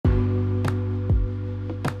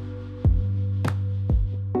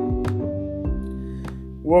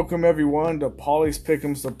Welcome everyone to Polly's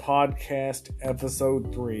Pick'ems, the podcast,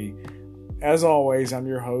 episode 3. As always, I'm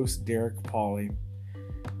your host, Derek Polly.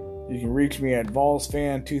 You can reach me at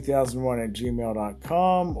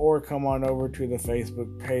volsfan2001@gmail.com or come on over to the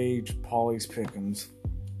Facebook page, Polly's Pick'ems.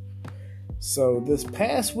 So this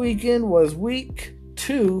past weekend was week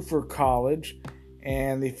 2 for college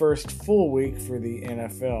and the first full week for the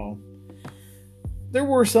NFL. There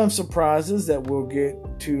were some surprises that we'll get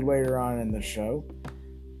to later on in the show.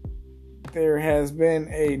 There has been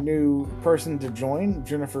a new person to join,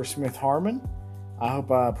 Jennifer Smith Harmon. I hope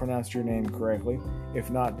I pronounced your name correctly. If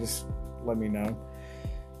not, just let me know.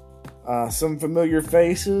 Some familiar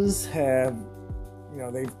faces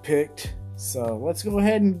they've picked. So let's go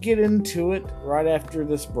ahead and get into it right after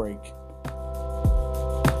this break.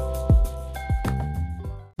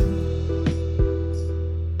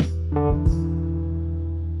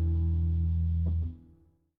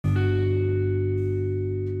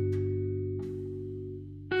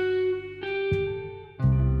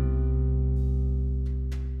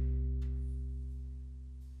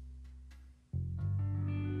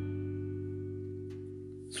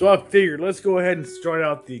 So I figured let's go ahead and start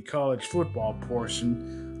out the college football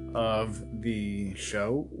portion of the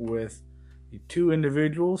show with the two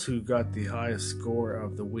individuals who got the highest score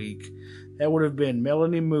of the week. That would have been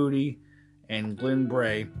Melanie Moody and Glenn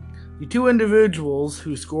Bray. The two individuals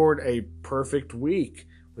who scored a perfect week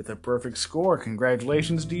with a perfect score.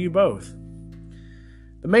 Congratulations to you both.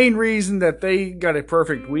 The main reason that they got a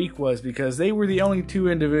perfect week was because they were the only two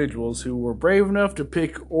individuals who were brave enough to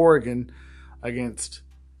pick Oregon against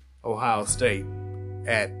Ohio State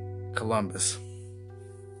at Columbus.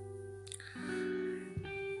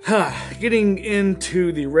 Getting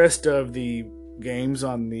into the rest of the games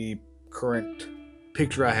on the current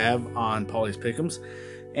picture I have on Polly's Pick'ems.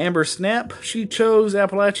 Amber Snap, she chose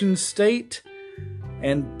Appalachian State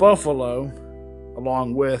and Buffalo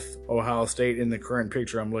along with Ohio State in the current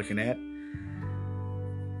picture I'm looking at.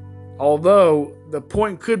 Although the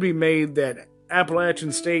point could be made that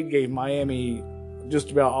Appalachian State gave Miami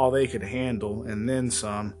just about all they could handle and then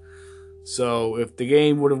some. So if the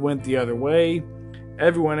game would have went the other way,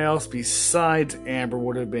 everyone else besides Amber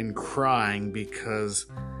would have been crying because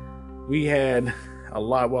we had a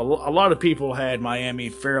lot of people had Miami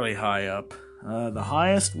fairly high up. The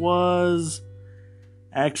highest was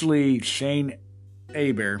actually Shane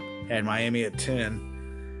Aber had Miami at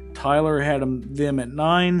 10. Tyler had them at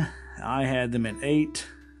 9. I had them at 8.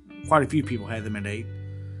 Quite a few people had them at 8.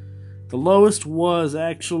 The lowest was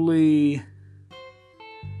actually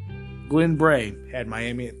Glenn Bray, had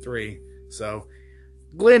Miami at 3. So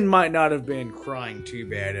Glenn might not have been crying too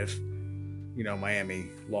bad if, Miami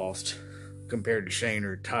lost compared to Shane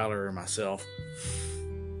or Tyler or myself.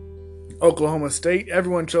 Oklahoma State,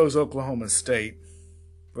 everyone chose Oklahoma State.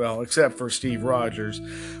 Well, except for Steve Rogers,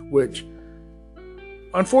 which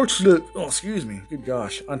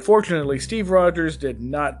Unfortunately, Steve Rogers did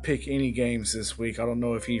not pick any games this week. I don't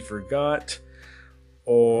know if he forgot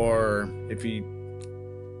or if he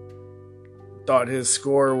thought his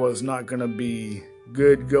score was not going to be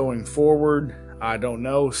good going forward. I don't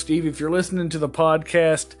know. Steve, if you're listening to the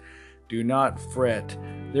podcast, do not fret.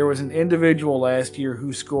 There was an individual last year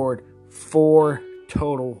who scored 4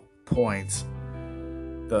 total points.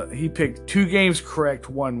 He picked 2 games correct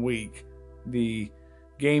one week. The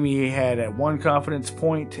game he had at 1 confidence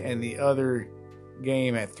point and the other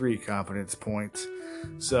game at 3 confidence points.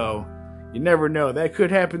 So you never know. That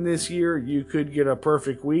could happen this year. You could get a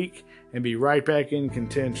perfect week and be right back in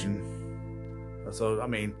contention. So,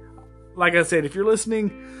 like I said, if you're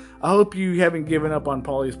listening, I hope you haven't given up on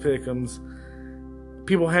Polly's Pick'ems.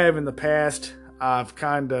 People have in the past. I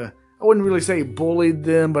wouldn't really say bullied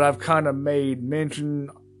them, but I've kind of made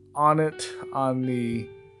mention on it on the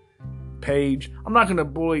page. I'm not going to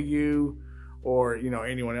bully you or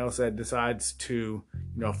anyone else that decides to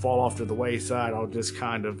fall off to the wayside. I'll just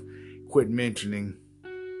kind of quit mentioning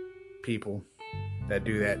people that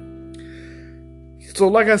do that. So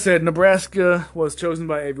like I said, Nebraska was chosen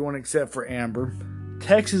by everyone except for Amber.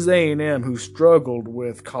 Texas A&M, who struggled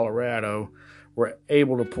with Colorado, were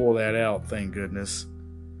able to pull that out, thank goodness.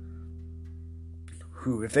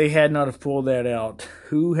 If they had not have pulled that out,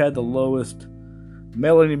 who had the lowest?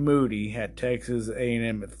 Melanie Moody had Texas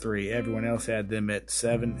A&M at 3. Everyone else had them at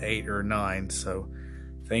 7, 8, or 9. So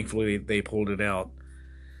thankfully they pulled it out.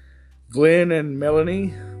 Glenn and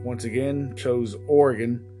Melanie, once again, chose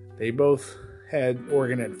Oregon. They both had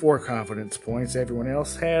Oregon at 4 confidence points. Everyone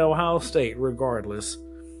else had Ohio State regardless.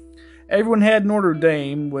 Everyone had Notre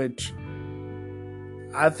Dame, which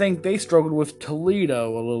I think they struggled with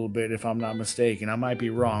Toledo a little bit, if I'm not mistaken. I might be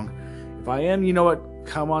wrong. If I am, you know what?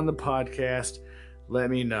 come on the podcast, let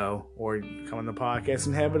me know, or come on the podcast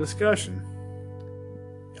and have a discussion.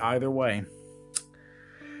 Either way.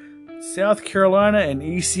 South Carolina and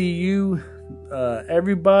ECU,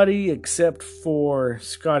 everybody except for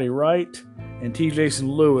Scotty Wright and T.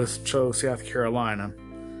 Jason Lewis chose South Carolina.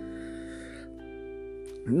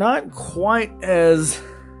 Not quite as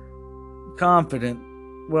confident.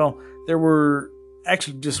 Well, there were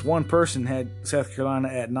actually just one person had South Carolina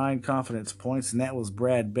at 9 confidence points, and that was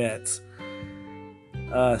Brad Betts.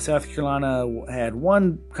 South Carolina had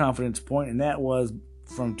 1 confidence point, and that was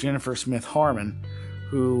from Jennifer Smith Harmon,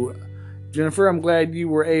 who, Jennifer, I'm glad you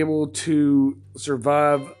were able to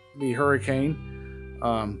survive the hurricane.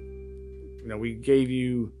 We gave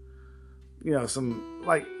you, some,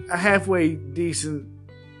 like, a halfway decent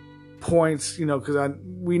points, because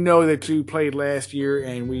we know that you played last year,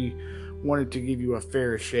 and we wanted to give you a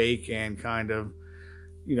fair shake, and kind of,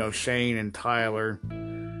 Shane and Tyler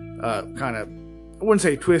kind of, I wouldn't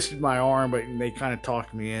say twisted my arm, but they kind of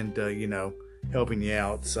talked me into, helping you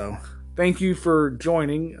out. So thank you for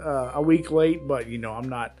joining a week late, but, I'm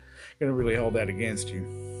not going to really hold that against you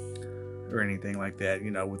or anything like that,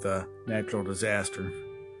 with a natural disaster.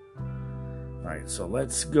 All right, so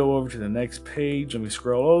let's go over to the next page. Let me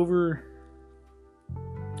scroll over.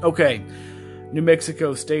 Okay, New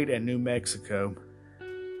Mexico State and New Mexico.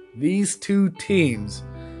 These two teams,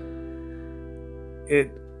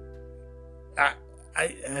 I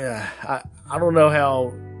don't know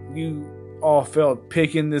how you all felt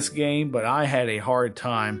picking this game, but I had a hard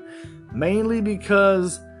time, mainly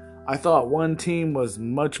because I thought one team was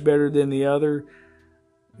much better than the other.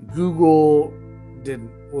 Google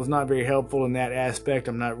was not very helpful in that aspect.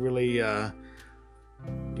 I'm not really, don't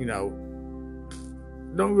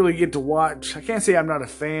really get to watch. I can't say I'm not a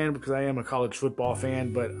fan, because I am a college football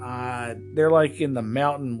fan, but they're like in the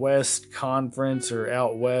Mountain West Conference, or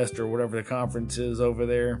Out West, or whatever the conference is over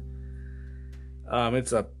there.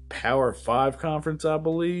 It's a Power 5 conference, I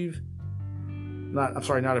believe. Not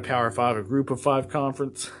a Power 5, a Group of 5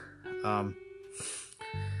 conference.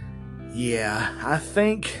 Yeah, I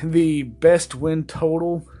think the best win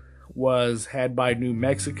total was had by New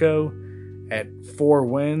Mexico at 4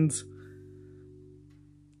 wins.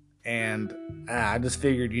 And I just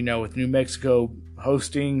figured, with New Mexico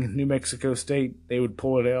hosting New Mexico State, they would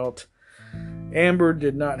pull it out. Amber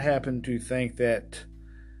did not happen to think that,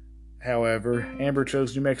 however. Amber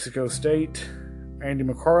chose New Mexico State. Andy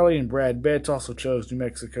McCarley and Brad Betts also chose New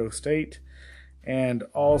Mexico State. And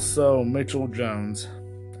also Mitchell Jones.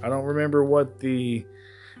 I don't remember where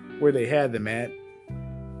they had them at.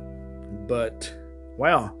 But,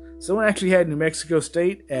 wow. Someone actually had New Mexico at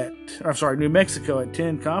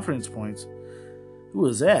 10 confidence points. Who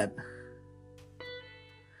was that?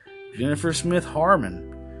 Jennifer Smith Harmon.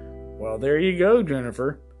 Well, there you go,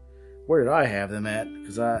 Jennifer. Where did I have them at?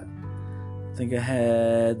 Because I think I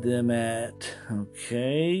had them at...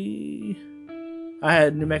 Okay. I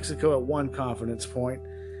had New Mexico at 1 confidence point.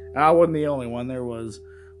 And I wasn't the only one. There was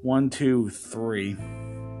 1, 2, 3.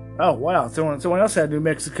 Oh, wow. Someone else had New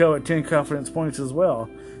Mexico at 10 confidence points as well.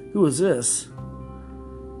 Who was this?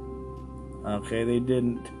 Okay, they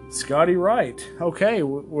didn't. Scotty Wright. Okay,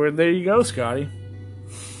 there you go, Scotty.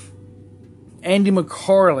 Andy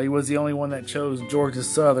McCarley was the only one that chose Georgia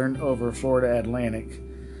Southern over Florida Atlantic.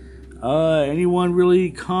 Anyone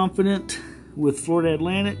really confident with Florida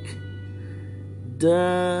Atlantic?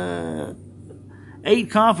 8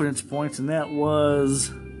 confidence points, and that was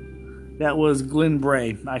Glenn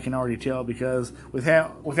Bray. I can already tell, because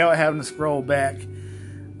without having to scroll back,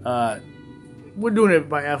 we're doing it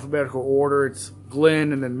by alphabetical order. It's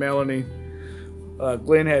Glenn and then Melanie.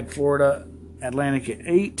 Glenn had Florida Atlantic at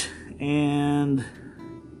 8, and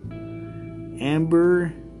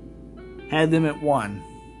Amber had them at 1.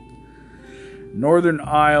 Northern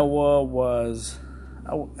Iowa was...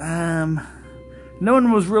 no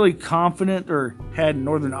one was really confident or had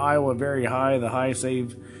Northern Iowa very high. The highest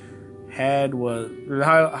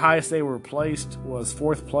they were placed was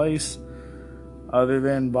 4th place. Other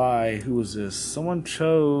than by, who was this? Someone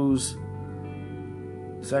chose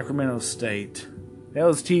Sacramento State. That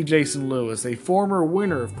was T. Jason Lewis, a former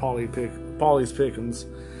winner of Polly's Pick'ems.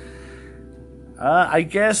 I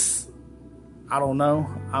guess, I don't know.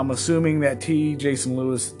 I'm assuming that T. Jason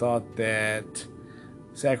Lewis thought that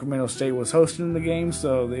Sacramento State was hosting the game,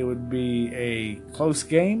 so it would be a close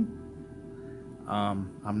game.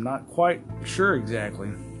 I'm not quite sure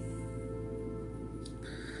exactly.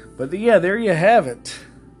 But there you have it.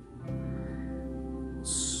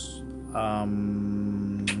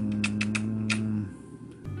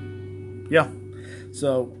 Yeah.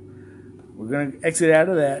 So we're going to exit out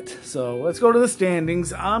of that. So let's go to the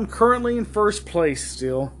standings. I'm currently in first place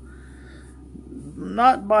still.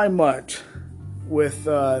 Not by much. With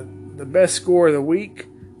the best score of the week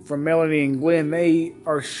from Melanie and Glenn. They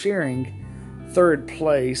are sharing third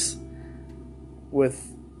place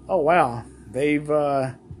with, oh wow, they've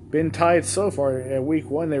been tied so far. At week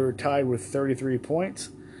 1, they were tied with 33 points.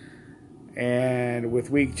 And with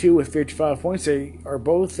week 2 with 55 points,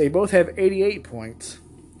 they both have 88 points.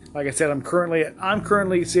 Like I said, I'm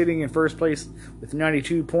currently sitting in first place with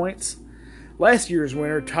 92 points. Last year's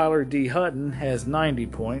winner, Tyler D. Hutton, has 90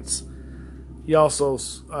 points. He also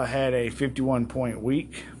had a 51-point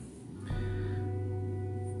week.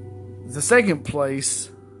 The second place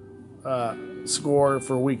score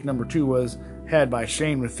for week number 2 was had by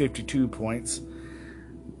Shane with 52 points.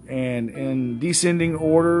 And in descending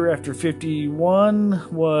order after 51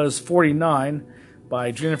 was 49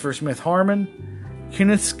 by Jennifer Smith Harmon,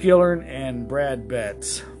 Kenneth Skillern, and Brad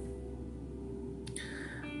Betts.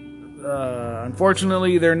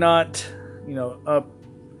 Unfortunately, they're not, up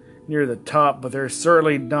near the top, but they're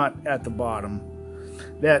certainly not at the bottom.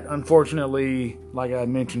 That, unfortunately, like I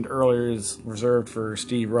mentioned earlier, is reserved for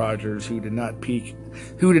Steve Rogers, who did not peak.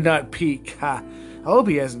 I hope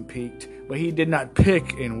he hasn't peaked, but he did not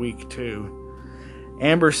pick in week 2.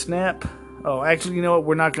 Amber Snap. Oh, actually, you know what?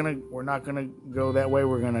 We're not gonna go that way.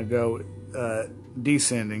 We're gonna go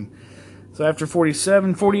descending. So after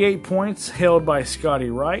 48 points held by Scotty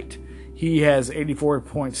Wright. He has 84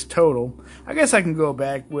 points total. I guess I can go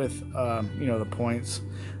back with, the points.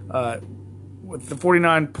 With the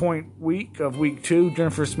 49-point week of week 2,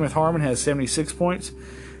 Jennifer Smith Harmon has 76 points.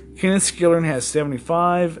 Kenneth Skillern has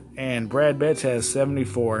 75, and Brad Betts has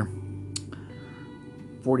 74.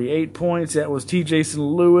 48 points, that was T. Jason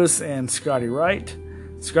Lewis and Scotty Wright.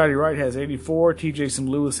 Scotty Wright has 84, T. Jason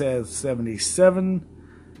Lewis has 77.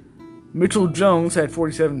 Mitchell Jones had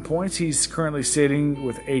 47 points. He's currently sitting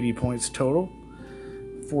with 80 points total.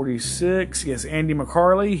 46, yes, Andy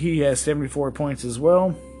McCarley, he has 74 points as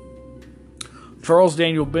well. Charles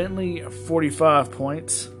Daniel Bentley, 45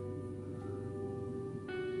 points.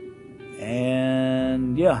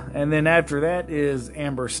 And then after that is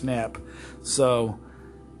Amber Snap. So,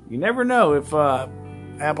 you never know if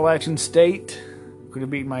Appalachian State could have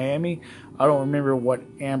beat Miami. I don't remember what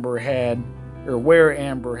Amber had, or where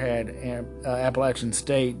Amber had Appalachian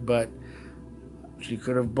State, but she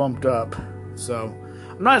could have bumped up. So,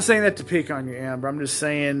 I'm not saying that to pick on you, Amber. I'm just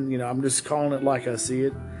saying, I'm just calling it like I see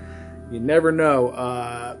it. You never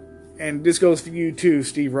know. And this goes for you too,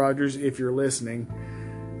 Steve Rogers, if you're listening.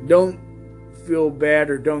 Don't feel bad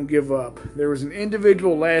or don't give up. There was an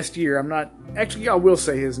individual last year. I will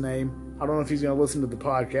say his name. I don't know if he's going to listen to the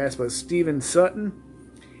podcast, but Steven Sutton.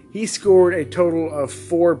 He scored a total of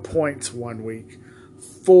 4 points one week.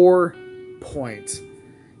 4 points.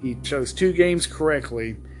 He chose 2 games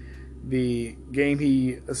correctly. The game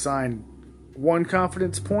he assigned 1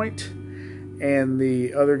 confidence point, and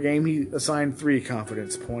the other game he assigned 3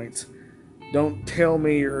 confidence points. Don't tell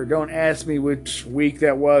me or don't ask me which week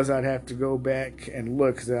that was. I'd have to go back and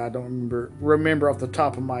look because I don't remember off the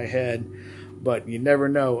top of my head. But you never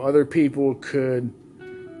know. Other people could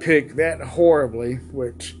pick that horribly,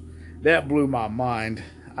 which that blew my mind.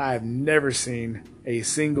 I've never seen a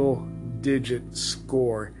single-digit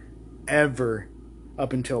score ever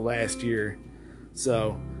up until last year.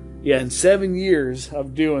 So, in 7 years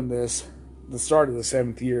of doing this, the start of the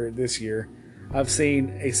 7th year this year, I've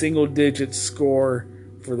seen a single-digit score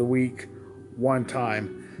for the week 1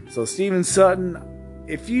 time. So, Steven Sutton,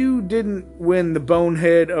 if you didn't win the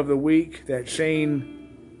bonehead of the week that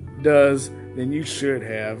Shane does, then you should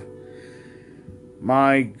have.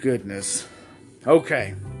 My goodness.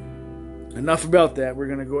 Okay. Enough about that. We're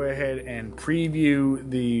going to go ahead and preview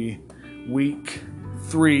the week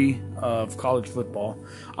 3 of college football.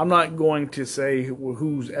 I'm not going to say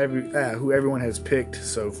who everyone has picked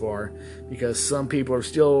so far, because some people are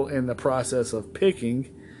still in the process of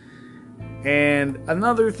picking. And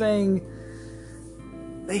another thing,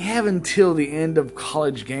 they have until the end of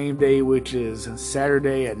college game day, which is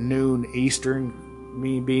Saturday at noon Eastern.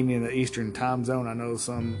 Me being in the Eastern time zone, I know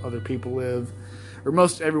some other people live, or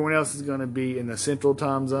most everyone else is going to be in the Central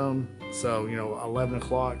time zone, so 11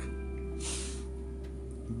 o'clock.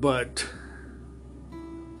 But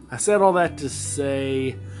I said all that to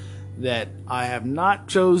say that I have not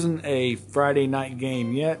chosen a Friday night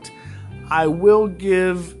game yet. I may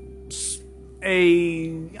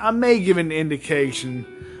give an indication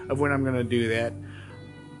of when I'm going to do that.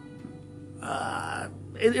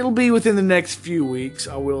 It'll be within the next few weeks,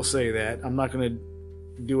 I will say that. I'm not going to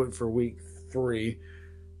do it for week 3.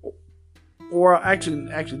 Or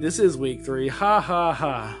actually, this is week 3. Ha ha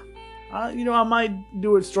ha. I might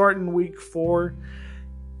do it starting week 4.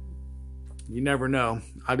 You never know.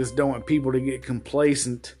 I just don't want people to get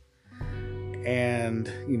complacent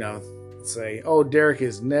and, say, oh, Derek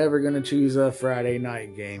is never going to choose a Friday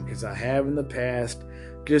night game, because I have in the past,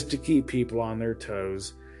 just to keep people on their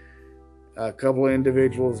toes. A couple of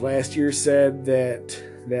individuals last year said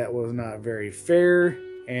that was not very fair,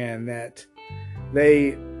 and that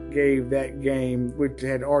they gave that game, which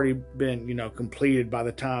had already been, completed by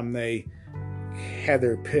the time they had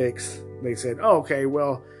their picks. They said, oh, okay,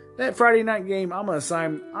 well, that Friday night game, I'm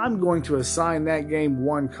going to assign that game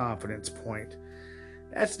 1 confidence point.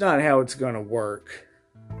 That's not how it's going to work.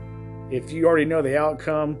 If you already know the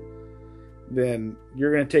outcome, then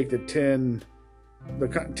you're going to take the 10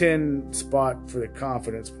 spot for the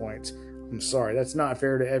confidence points. I'm sorry, that's not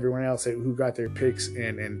fair to everyone else who got their picks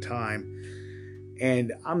in time.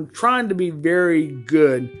 And I'm trying to be very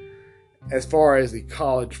good as far as the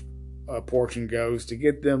college portion goes, to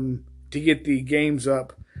get the games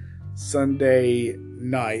up Sunday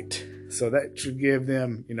night. So that should give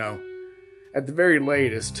them, at the very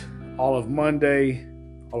latest, all of Monday,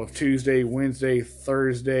 all of Tuesday, Wednesday,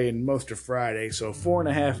 Thursday, and most of Friday. So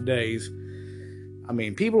 4.5 days. I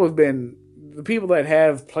mean, the people that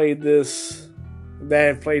have played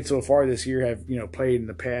so far this year have, played in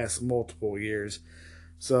the past multiple years.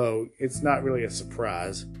 So it's not really a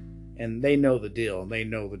surprise. And they know the deal. They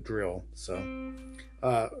know the drill. So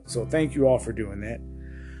thank you all for doing that.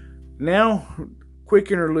 Now, quick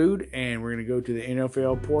interlude, and we're going to go to the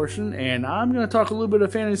NFL portion. And I'm going to talk a little bit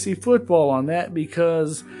of fantasy football on that,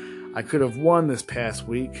 because I could have won this past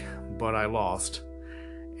week, but I lost.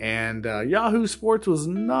 And Yahoo Sports was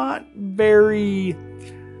not very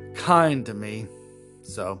kind to me.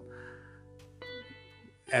 So,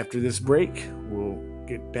 after this break, we'll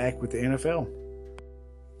get back with the NFL.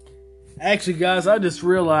 Actually, guys, I just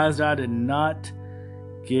realized I did not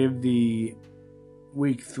give the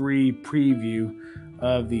Week 3 preview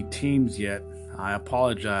of the teams yet. I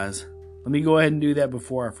apologize. Let me go ahead and do that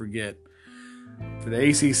before I forget. For the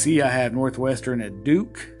ACC, I have Northwestern at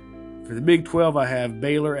Duke. For the Big 12, I have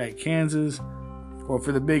Baylor at Kansas. Or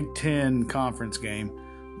for the Big 10 conference game,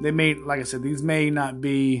 like I said, these may not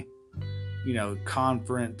be,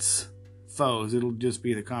 conference foes. It'll just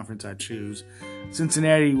be the conference I choose.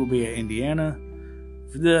 Cincinnati will be at Indiana.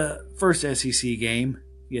 For the first SEC game,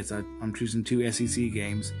 yes, I'm choosing 2 SEC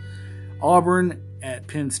games. Auburn at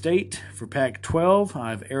Penn State. For Pac-12, I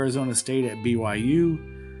have Arizona State at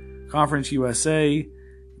BYU. Conference USA,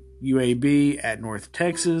 UAB at North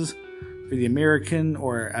Texas. For the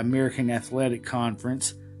American Athletic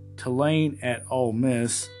Conference, Tulane at Ole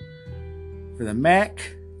Miss. For the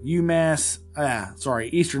MAC,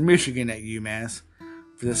 Eastern Michigan at UMass.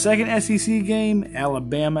 For the second SEC game,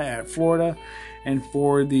 Alabama at Florida. And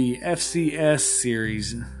for the FCS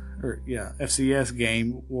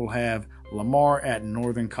game, we'll have Lamar at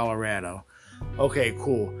Northern Colorado. Okay,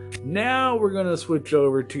 cool. Now we're going to switch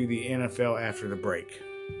over to the NFL after the break.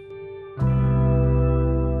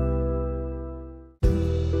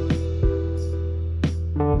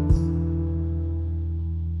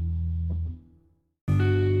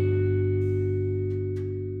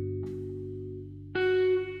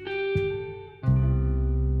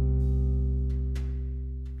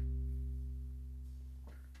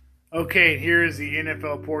 Okay, here's the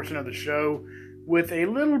NFL portion of the show with a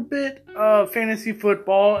little bit of fantasy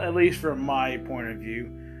football, at least from my point of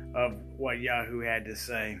view of what Yahoo had to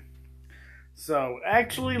say. So,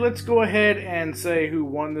 actually, let's go ahead and say who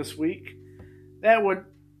won this week. That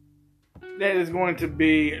is going to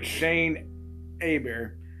be Shane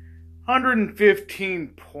Aber. 115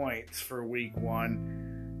 points for week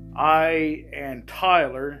 1. I and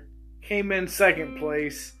Tyler came in second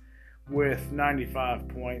place with 95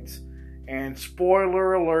 points. And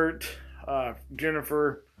spoiler alert,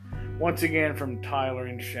 Jennifer, once again from Tyler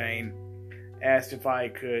and Shane, asked if I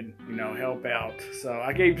could, help out. So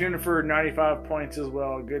I gave Jennifer 95 points as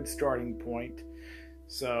well, a good starting point.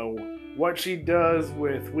 So what she does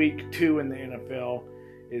with week 2 in the NFL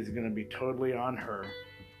is going to be totally on her.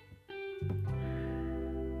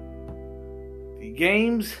 The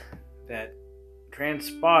games that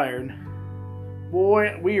transpired,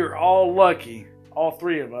 boy, we are all lucky. All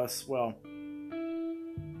 3 of us. Well,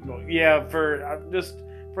 yeah, for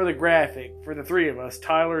the graphic, for the 3 of us,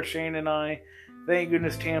 Tyler, Shane, and I, thank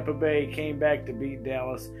goodness Tampa Bay came back to beat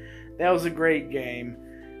Dallas. That was a great game.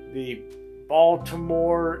 The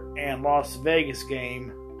Baltimore and Las Vegas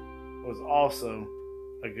game was also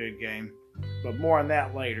a good game, but more on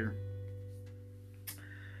that later.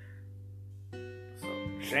 So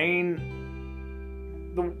Shane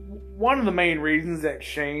one of the main reasons that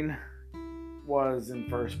Shane was in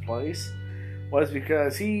first place was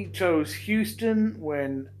because he chose Houston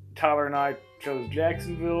when Tyler and I chose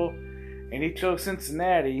Jacksonville, and he chose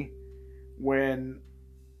Cincinnati when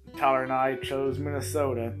Tyler and I chose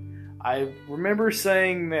Minnesota. I remember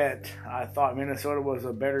saying that I thought Minnesota was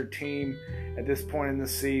a better team at this point in the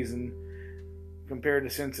season compared to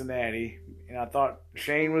Cincinnati, and I thought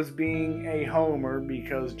Shane was being a homer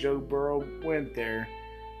because Joe Burrow went there,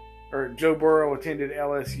 or Joe Burrow attended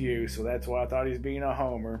LSU, so that's why I thought he was being a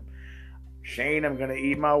homer. Shane, I'm going to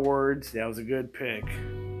eat my words. That was a good pick.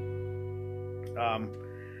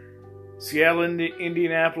 Seattle,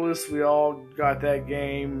 Indianapolis, we all got that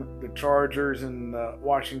game. The Chargers and the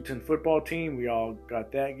Washington football team, we all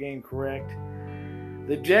got that game correct.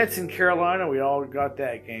 The Jets in Carolina, we all got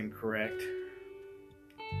that game correct.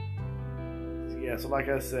 So like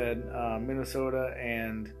I said, Minnesota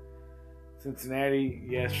and Cincinnati,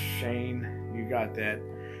 yes, Shane, you got that.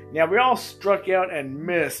 Now, we all struck out and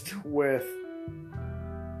missed with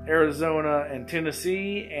Arizona and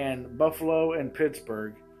Tennessee and Buffalo and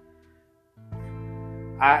Pittsburgh.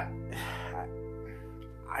 I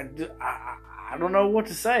don't know what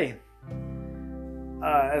to say.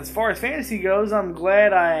 As far as fantasy goes, I'm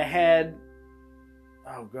glad I had,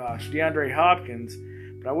 DeAndre Hopkins.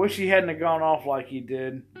 But I wish he hadn't have gone off like he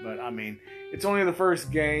did. But, I mean, it's only the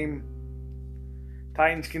first game.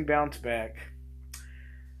 Titans can bounce back.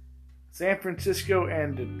 San Francisco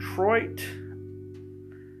and Detroit.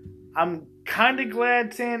 I'm kind of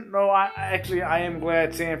glad I am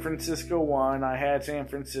glad San Francisco won. I had San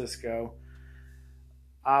Francisco.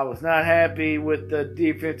 I was not happy with the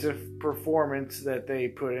defensive performance that they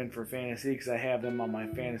put in for fantasy because I have them on my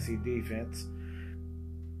fantasy defense.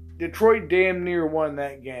 Detroit damn near won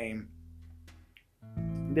that game.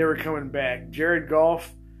 They were coming back. Jared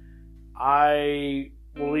Goff, I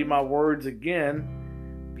will eat my words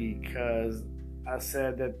again because I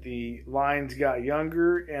said that the Lions got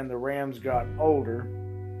younger and the Rams got older.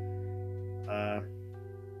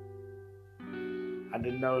 I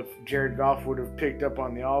didn't know if Jared Goff would have picked up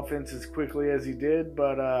on the offense as quickly as he did,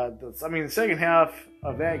 but the second half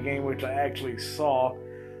of that game, which I actually saw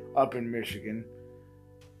up in Michigan,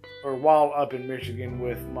 or while up in Michigan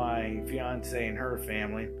with my fiance and her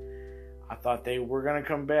family, I thought they were going to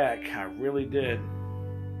come back. I really did.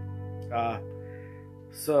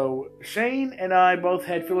 So Shane and I both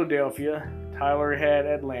had Philadelphia. Tyler had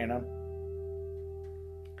Atlanta.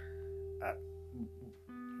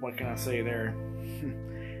 What can I say there?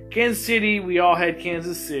 Kansas City, we all had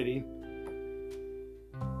Kansas City.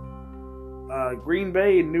 Green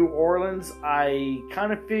Bay and New Orleans, I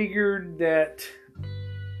kind of figured that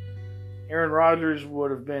Aaron Rodgers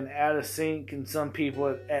would have been out of sync, and some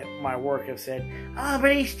people at my work have said,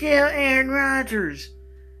 but he's still Aaron Rodgers.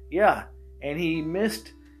 Yeah, and he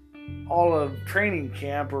missed all of training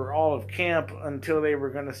camp or all of camp until they were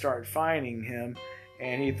going to start fining him,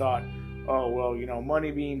 and he thought,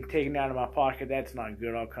 money being taken out of my pocket, that's not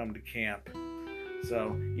good, I'll come to camp.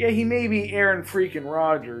 So, yeah, he may be Aaron freaking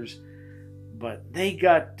Rodgers, but they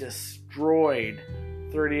got destroyed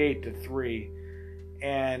 38-3.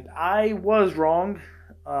 And I was wrong.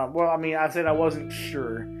 I said I wasn't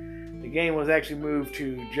sure. The game was actually moved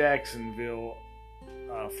to Jacksonville,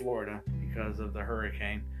 Florida, because of the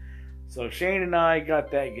hurricane. So Shane and I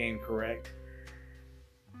got that game correct.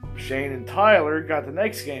 Shane and Tyler got the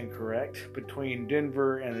next game correct between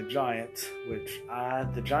Denver and the Giants, which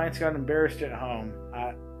the Giants got embarrassed at home.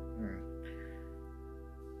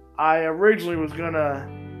 I originally was going to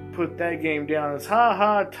put that game down as,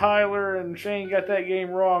 Tyler and Shane got that game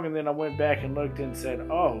wrong, and then I went back and looked and said,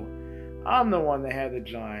 I'm the one that had the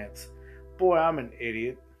Giants. Boy, I'm an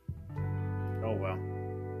idiot. Oh well.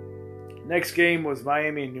 Next game was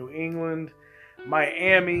Miami and New England.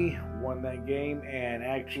 Miami won that game, and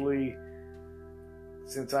actually,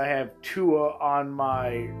 since I have Tua on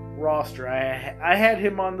my roster, I had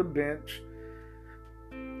him on the bench.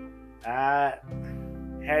 I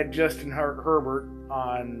had Justin Herbert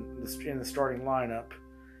in the starting lineup.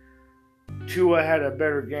 Tua had a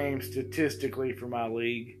better game statistically for my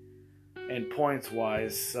league and points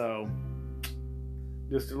wise, so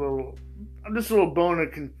just a little bone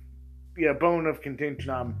of contention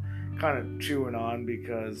I'm kind of chewing on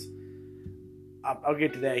because I'll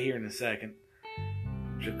get to that here in a second.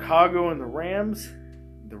 Chicago and the Rams.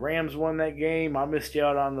 The Rams won that game. I missed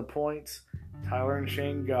out on the points. Tyler and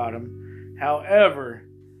Shane got them. However,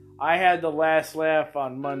 I had the last laugh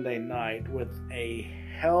on Monday night with a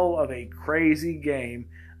hell of a crazy game.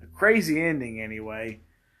 A crazy ending, anyway.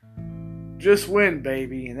 Just win,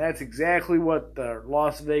 baby. And that's exactly what the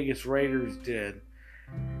Las Vegas Raiders did.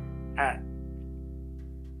 I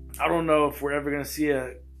don't know if we're ever going to see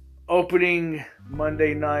a opening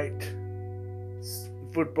Monday night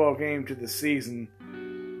football game to the season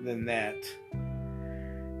than that.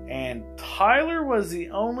 And Tyler was the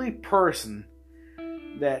only person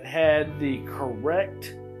that had the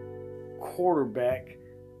correct quarterback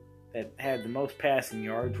that had the most passing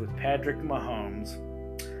yards with Patrick Mahomes.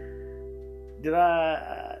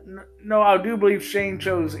 No, I do believe Shane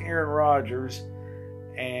chose Aaron Rodgers,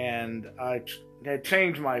 and I had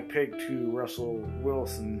changed my pick to Russell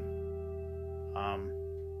Wilson. I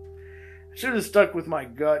should have stuck with my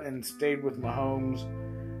gut and stayed with Mahomes,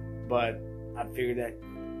 but I figured that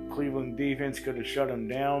Cleveland defense could have shut him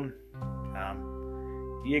down.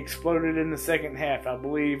 He exploded in the second half. I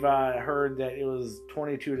believe I heard that it was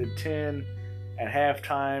 22-10 at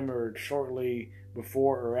halftime or shortly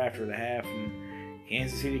before or after the half, and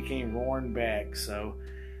Kansas City came roaring back. So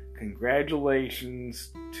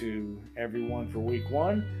congratulations to everyone for week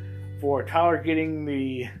 1, for Tyler getting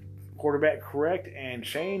the quarterback correct and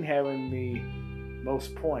Shane having the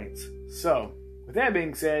most points. So with that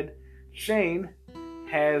being said, Shane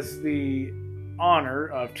has the honor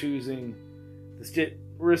of choosing the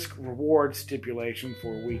risk-reward stipulation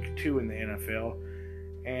for week 2 in the NFL,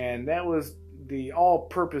 and that was the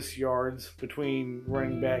all-purpose yards between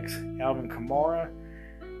running backs Alvin Kamara,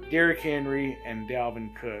 Derrick Henry, and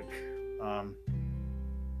Dalvin Cook.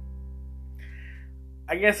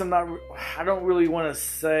 I guess I don't really want to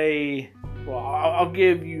say, well, I'll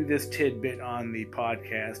give you this tidbit on the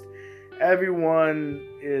podcast. Everyone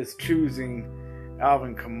is choosing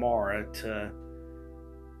Alvin Kamara to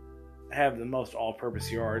have the most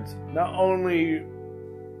all-purpose yards, not only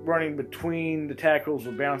running between the tackles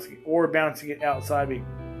or bouncing it outside,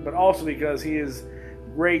 but also because he is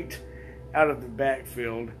great out of the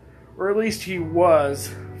backfield, or at least he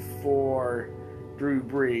was for Drew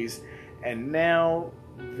Brees. And now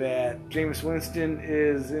that Jameis Winston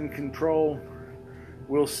is in control,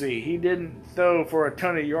 we'll see. He didn't throw for a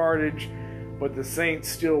ton of yardage, but the Saints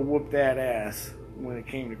still whooped that ass when it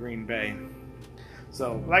came to Green Bay.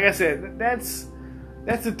 So, like I said, that's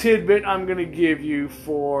a tidbit I'm going to give you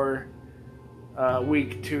for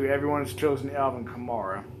week 2. Everyone's chosen Alvin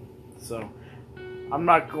Kamara. So, I'm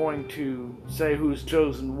not going to say who's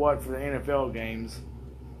chosen what for the NFL games.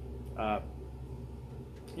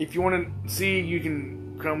 If you want to see, you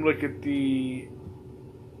can come look at the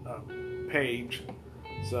page.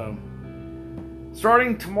 So,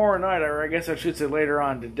 starting tomorrow night, or I guess I should say later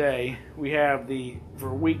on today, we have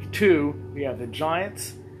for week 2, we have the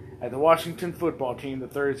Giants at the Washington football team, the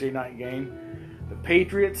Thursday night game. The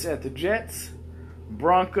Patriots at the Jets.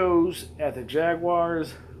 Broncos at the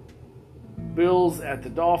Jaguars. Bills at the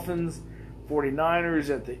Dolphins. 49ers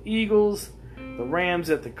at the Eagles. The Rams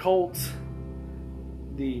at the Colts.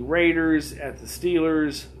 The Raiders at the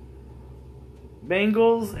Steelers.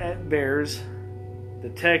 Bengals at Bears. The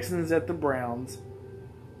Texans at the Browns.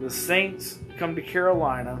 The Saints come to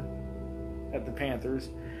Carolina at the Panthers.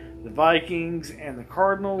 The Vikings and the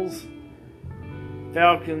Cardinals.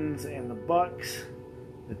 Falcons and the Bucks.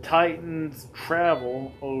 The Titans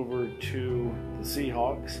travel over to the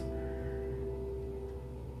Seahawks.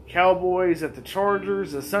 Cowboys at the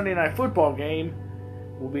Chargers. The Sunday night football game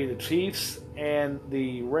will be the Chiefs and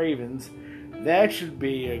the Ravens. That should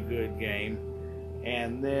be a good game.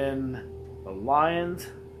 And then the Lions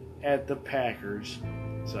at the Packers.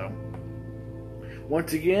 So,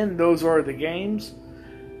 once again, those are the games.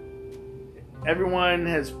 Everyone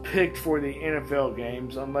has picked for the NFL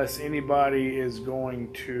games, unless anybody is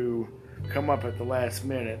going to come up at the last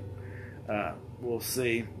minute. We'll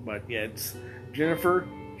see. But yeah, it's Jennifer,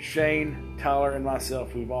 Shane, Tyler, and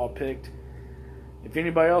myself who've all picked. If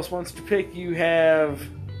anybody else wants to pick, you have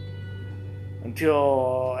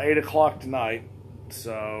until 8 o'clock tonight.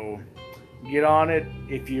 So get on it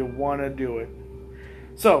if you want to do it.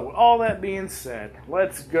 So, all that being said,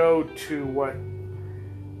 let's go to what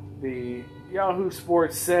the Yahoo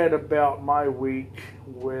Sports said about my week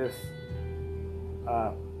with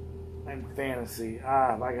fantasy.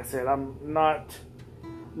 Like I said, I'm not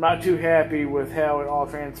too happy with how it all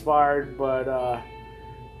transpired, but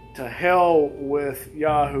to hell with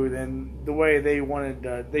Yahoo. Then the way they wanted,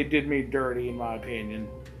 they did me dirty, in my opinion.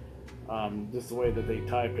 Just the way that they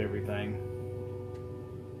typed everything.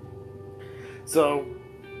 So,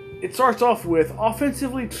 it starts off with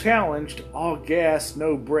offensively challenged, all gas,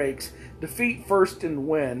 no brakes, defeat first and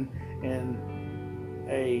win in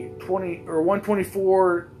a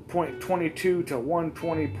 124.22 to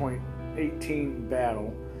 120.18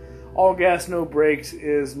 battle. All gas, no brakes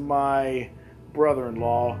is my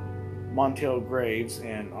brother-in-law, Montel Graves,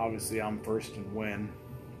 and obviously I'm first and win.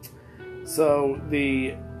 So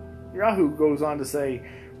the Yahoo goes on to say,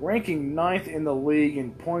 ranking 9th in the league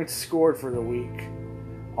in points scored for the week.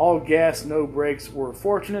 All gas, no brakes were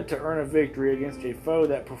fortunate to earn a victory against a foe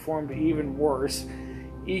that performed even worse,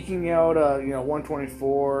 eking out a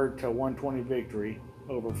 124 to 120 victory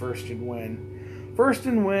over First and Win. First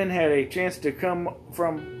and Win had a chance to come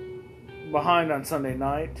from behind on Sunday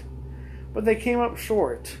night, but they came up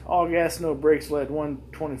short. All gas, no brakes led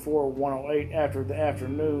 124-108 after the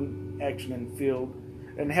afternoon action in field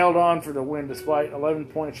and held on for the win despite 11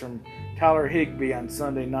 points from Tyler Higbee on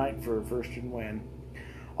Sunday night for First and Win.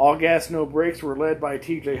 All gas, no brakes were led by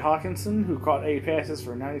TJ Hawkinson, who caught 8 passes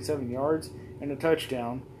for 97 yards and a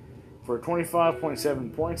touchdown for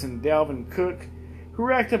 25.7 points, and Dalvin Cook, who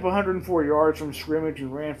racked up 104 yards from scrimmage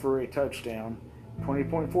and ran for a touchdown,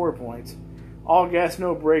 20.4 points. All gas,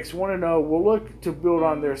 no brakes 1-0 will look to build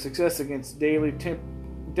on their success against daily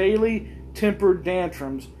tempered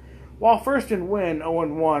tantrums, while First and Win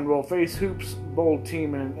 0-1 will face Hoop's bold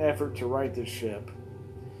team in an effort to right the ship.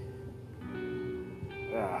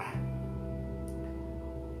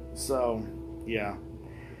 So, yeah.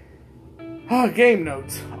 Game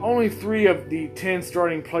notes. Only 3 of the 10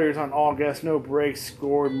 starting players on All Gas No Brakes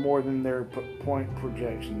scored more than their point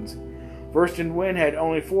projections. First and Win had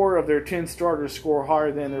only 4 of their 10 starters score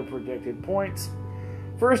higher than their projected points.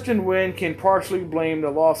 First and Win can partially blame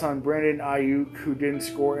the loss on Brandon Ayuk, who didn't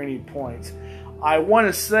score any points. I want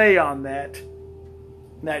to say on that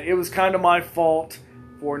it was kind of my fault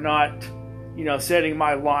for not, setting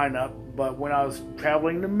my lineup. But when I was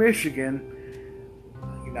traveling to Michigan,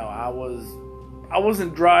 I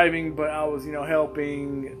wasn't driving, but I was,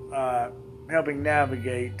 helping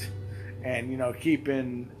navigate,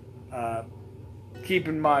 and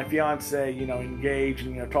keeping my fiance, engaged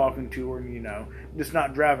and talking to her, and just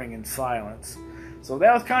not driving in silence. So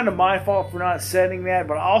that was kind of my fault for not setting that.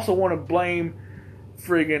 But I also want to blame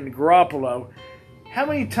friggin' Garoppolo. How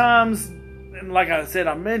many times? And like I said,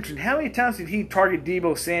 how many times did he target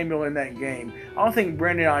Deebo Samuel in that game? I don't think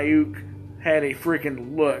Brandon Ayuk had a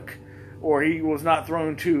freaking look, or he was not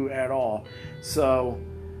thrown to at all. So,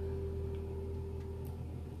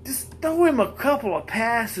 just throw him a couple of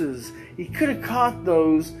passes. He could have caught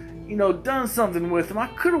those, done something with them. I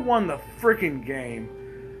could have won the freaking game.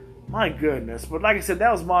 My goodness. But like I said,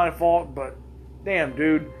 that was my fault. But, damn,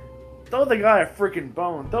 dude. Throw the guy a freaking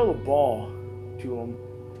bone. Throw the ball to him.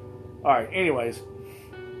 Alright, anyways,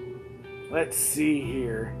 let's see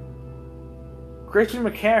here. Christian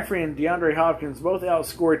McCaffrey and DeAndre Hopkins both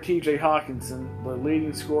outscored TJ Hawkinson, the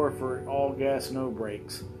leading scorer for All Gas No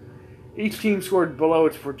Brakes. Each team scored below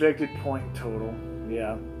its projected point total.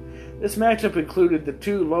 Yeah. This matchup included the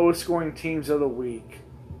 2 lowest scoring teams of the week.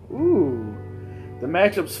 Ooh. The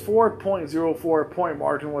matchup's 4.04 point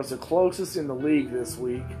margin was the closest in the league this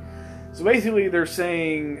week. So basically they're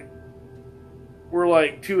saying we're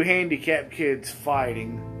like 2 handicapped kids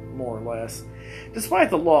fighting, more or less. Despite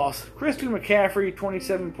the loss, Christian McCaffrey,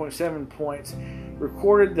 27.7 points,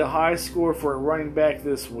 recorded the highest score for a running back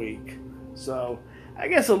this week. So, I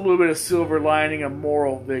guess a little bit of silver lining, a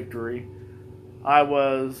moral victory. I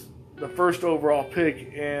was the first overall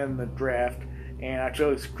pick in the draft, and I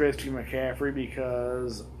chose Christian McCaffrey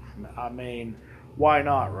because, why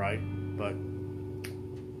not, right? But,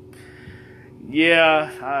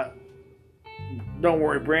 yeah, don't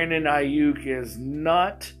worry, Brandon Ayuk is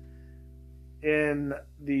not in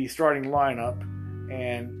the starting lineup.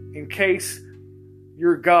 And in case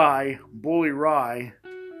your guy, Bully Rye,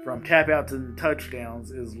 from Tap Outs and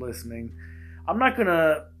Touchdowns is listening, I'm not going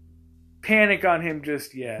to panic on him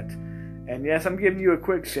just yet. And yes, I'm giving you a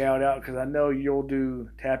quick shout out because I know you'll do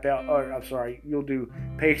you'll do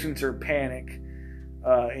Patience or Panic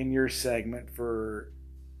in your segment for,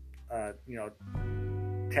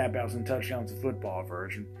 Tap Outs and Touchdowns, the football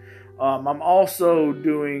version. I'm also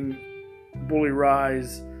doing Bully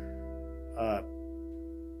Rye's,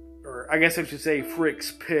 or I guess I should say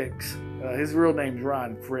Frick's Picks. His real name's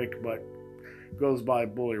Ryan Frick, but goes by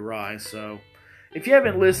Bully Rye. So if you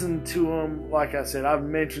haven't listened to him, like I said, I've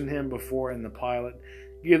mentioned him before in the pilot.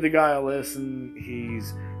 Give the guy a listen.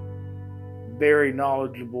 He's very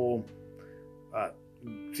knowledgeable.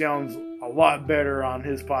 Sounds a lot better on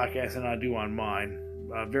his podcast than I do on mine.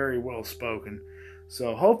 Very well spoken.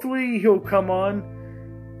 So hopefully he'll come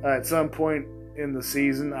on at some point in the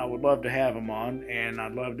season. I would love to have him on, and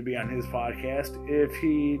I'd love to be on his podcast if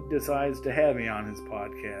he decides to have me on his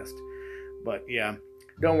podcast. But yeah,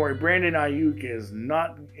 don't worry, Brandon Ayuk is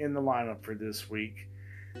not in the lineup for this week.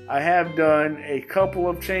 I have done a couple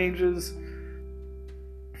of changes.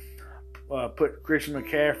 Put Christian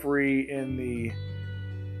McCaffrey in the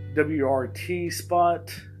WRT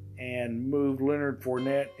spot, and moved Leonard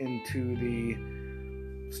Fournette into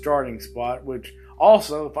the starting spot, which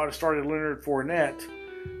also, if I'd have started Leonard Fournette,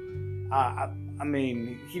 I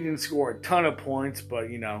mean, he didn't score a ton of points, but,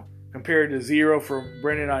 compared to 0 for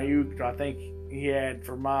Brandon Ayuk, I think he had,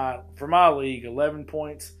 for my league, 11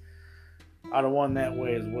 points. I'd have won that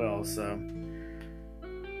way as well. So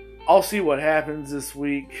I'll see what happens this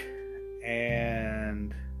week,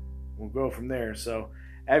 and we'll go from there. So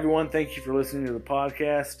everyone, thank you for listening to the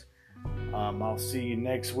podcast. I'll see you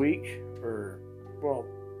next week.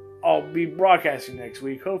 I'll be broadcasting next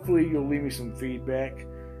week. Hopefully you'll leave me some feedback.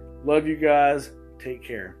 Love you guys. Take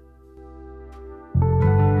care.